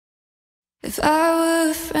If I were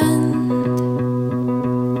a friend,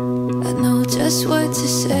 I'd know just what to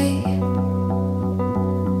say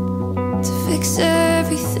to fix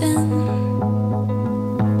everything,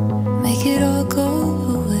 make it all go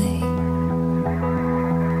away.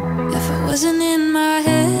 If I wasn't in my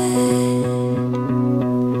head,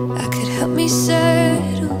 I could help me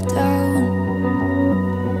settle down,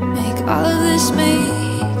 make all of this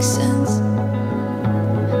make sense,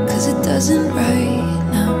 'cause it doesn't right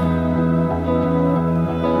now.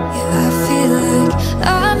 Yeah, I feel like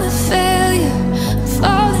I'm a failure, I'm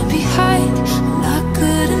falling behind, I'm not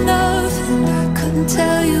good enough, and I couldn't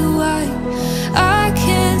tell you why. I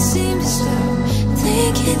can't seem to stop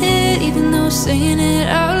thinking it, even though saying it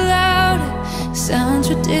out loud sounds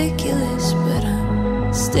ridiculous, but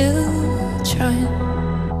I'm still trying.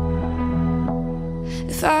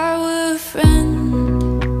 If I were a friend,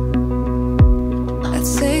 I'd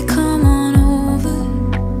say come on over,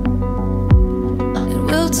 and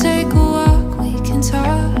we'll take a walk, we can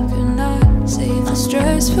talk or not, save the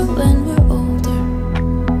stress for when we're older.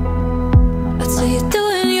 I'd say you're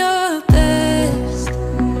doing your best,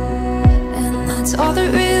 and that's all that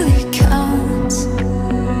really counts.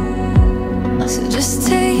 So just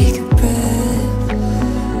take a breath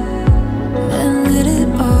and let it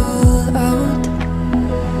all out.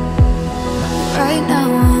 Right now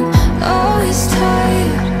I'm always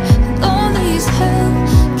tired and lonely as hell,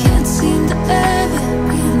 can't seem to ever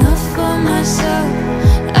be enough for myself.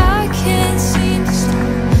 I can't seem to stop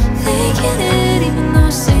thinking it, even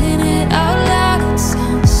though saying it out loud it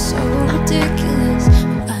sounds so ridiculous,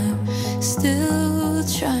 but I'm still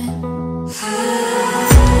trying.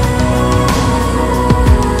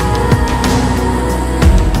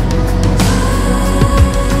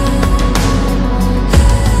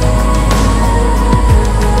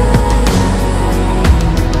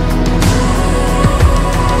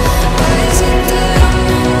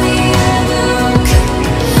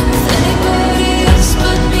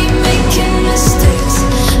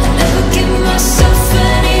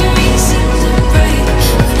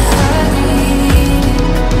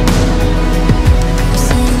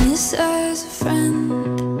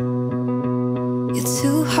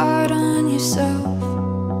 Too hard on yourself.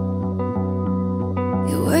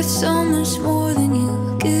 You're worth so much more than